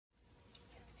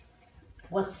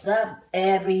What's up,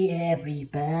 everybody?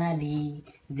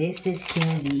 This is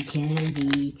Candy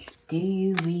Candy. Do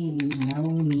you really know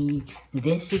me?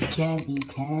 This is Candy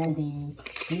Candy.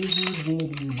 Do you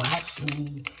really watch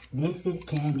me? This is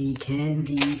Candy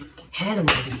Candy. Hello,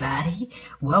 everybody.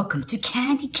 Welcome to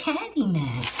Candy Candy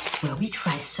Man, where we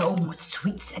try so much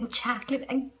sweets and chocolate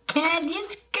and candy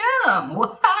and gum.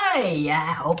 Well, hi!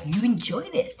 I hope you enjoy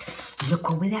this. Look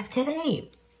what we have today.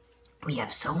 We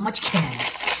have so much candy.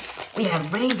 We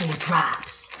have rainbow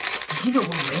drops. Do you know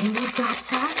what rainbow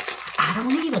drops are? I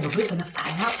don't either, but we're gonna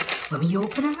find out when we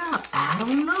open it up. I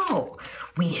don't know.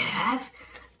 We have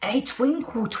a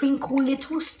twinkle, twinkle,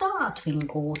 little star.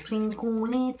 Twinkle, twinkle,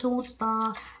 little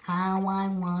star. How I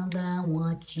wonder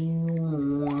what you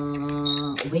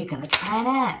want. We're gonna try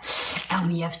that.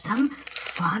 And we have some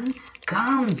fun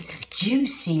gums,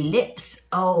 juicy lips.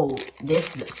 Oh,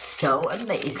 this looks so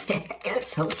amazing. It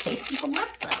looks so tasty for my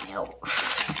tummy. Oh.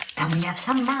 And we have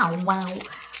some Wow Wow.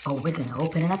 Oh, we're gonna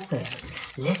open it up first.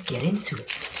 Let's get into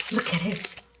it. Look at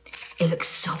this. It looks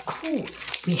so cool.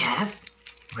 We have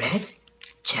red,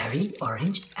 cherry,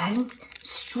 orange, and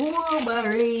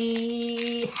strawberry.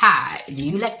 Hi, do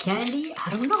you like candy?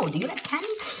 I don't know. Do you like candy?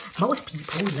 Most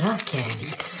people love candy.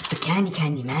 The Candy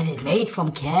Candy Man is made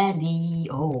from candy.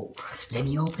 Oh, let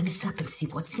me open this up and see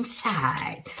what's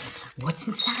inside. What's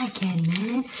inside, Candy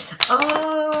Man?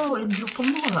 Oh, let me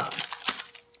open more up.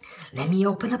 Let me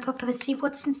open up and see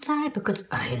what's inside because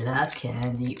I love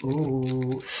candy.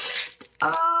 Ooh.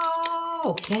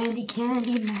 Oh, Candy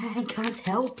Candy Man can't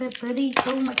help it but eat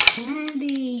so much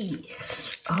candy.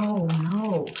 Oh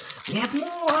no, we have more.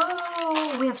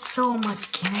 Oh, we have so much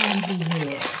candy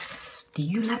here. Do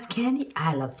you love candy?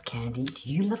 I love candy. Do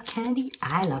you love candy?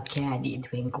 I love candy.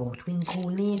 Twinkle,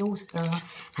 twinkle, little star,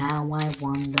 how I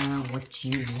wonder what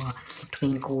you are.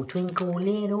 Twinkle, twinkle,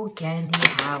 little candy,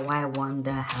 how I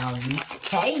wonder how you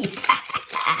taste.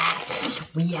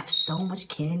 We have so much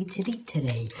candy to eat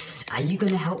today. Are you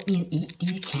going to help me and eat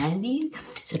these candies?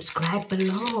 Subscribe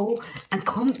below and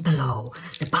comment below.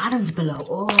 The buttons below.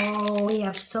 Oh, we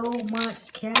have so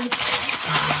much candy.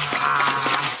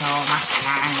 So much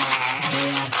candy. We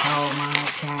have so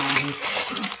much candy.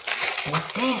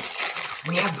 What's this?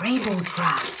 We have rainbow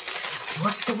drops.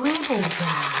 What's the rainbow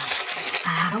drop?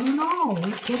 I don't know.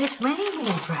 We get it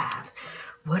rainbow drop.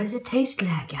 What does it taste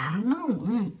like? I don't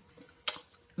know.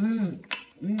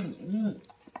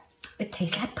 It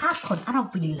tastes like popcorn. I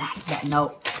don't really like that.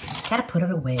 No, gotta put it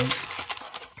away.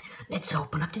 Let's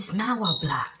open up this Malware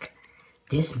block.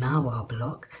 This Malware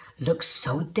block looks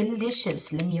so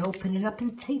delicious. Let me open it up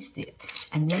and taste it.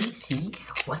 And let me see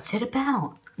what's it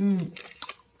about.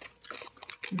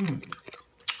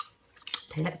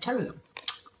 Tastes like cherry.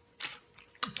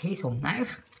 It tastes so nice.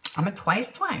 I'm gonna try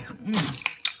it twice.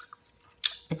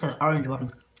 It's an orange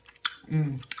one.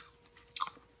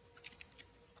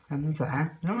 Let me try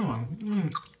another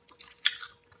one.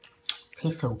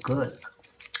 Tastes so good.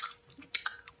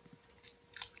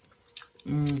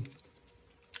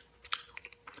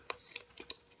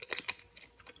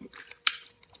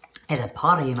 There's a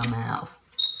party in my mouth.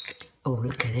 Oh,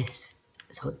 look at this.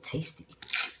 It's so tasty.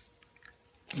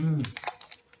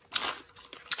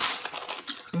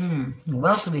 What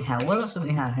else do we have? What else do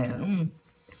we have here?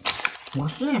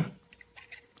 What's this?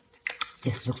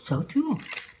 This looks so cool.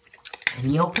 Let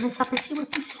me open this up and see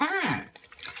what's inside.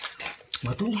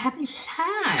 What do we have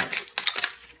inside?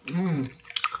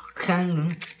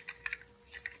 Candy.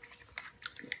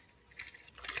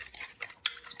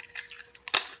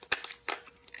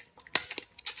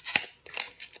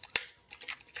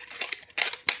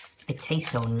 It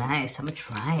tastes so nice. I'm gonna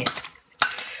try it.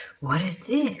 What is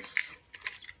this?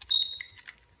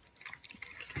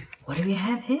 What do we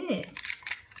have here?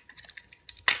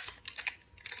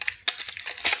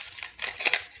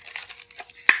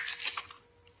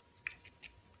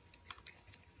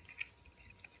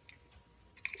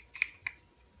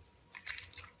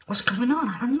 What's going on?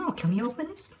 I don't know. Can we open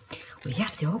this? We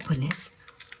have to open this.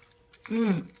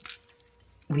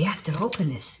 We have to open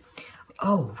this.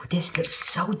 Oh, this looks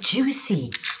so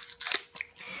juicy.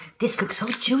 This looks so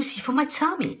juicy for my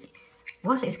tummy.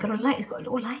 What's it? It's got a light. It's got a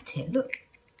little light here. Look.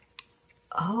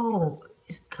 Oh,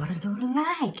 it's got a little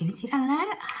light. Can you see that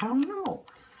light? I don't know.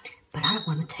 But I don't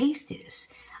want to taste this.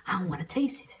 I don't want to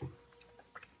taste it.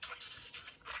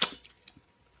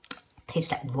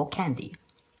 Tastes like raw candy.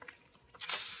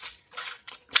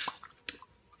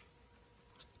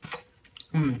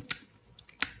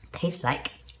 Tastes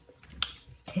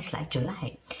like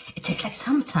July. It tastes like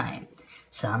summertime.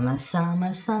 Summer,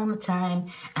 summer,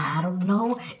 summertime. I don't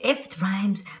know if it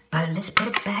rhymes, but let's put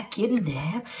it back in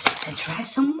there and try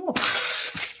some more.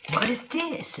 What is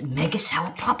this? Mega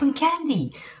sour poppin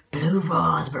candy. Blue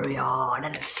raspberry. Oh,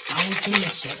 that is so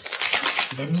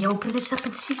delicious. Let me open this up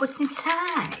and see what's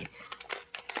inside.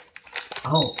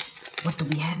 Oh, what do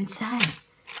we have inside?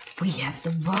 We have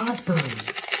the raspberry.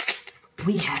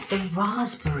 We have the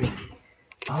raspberry.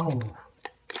 Oh,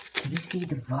 can you see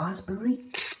the raspberry?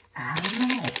 I don't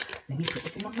know. Let me put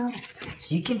this in my mouth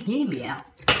so you can hear me out.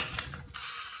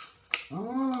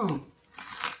 Oh.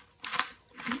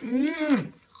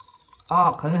 Mmm.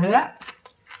 Oh, can you hear that?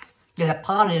 There's a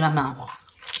party in my mouth.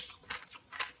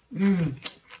 Mmm.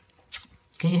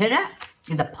 Can you hear that?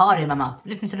 There's a party in my mouth.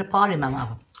 Listen to the party in my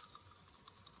mouth.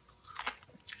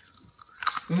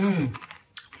 Mmm.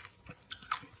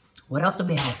 What else do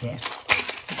we have here?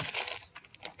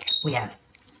 We have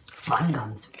fun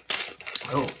gums.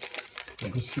 Oh,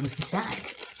 let me see what's inside.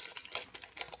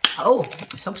 Oh,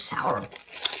 it's so sour.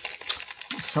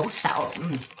 So sour.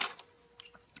 Mm.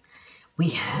 We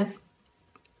have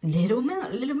little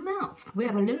mouth. We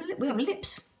have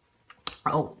lips.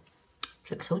 Oh,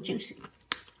 it looks so juicy.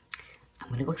 I'm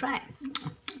gonna go try it.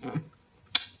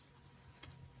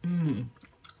 Mmm.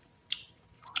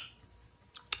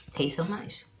 Tastes so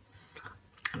nice.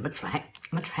 I'm gonna try it,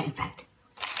 in fact.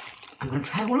 I'm gonna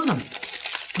try all of them.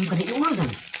 I'm gonna eat all of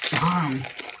them. I'm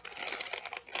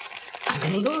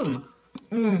gonna eat all of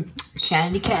them.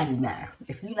 Candy Man.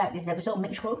 If you like this episode,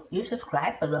 make sure you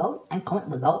subscribe below and comment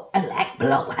below and like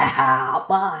below.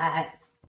 Bye.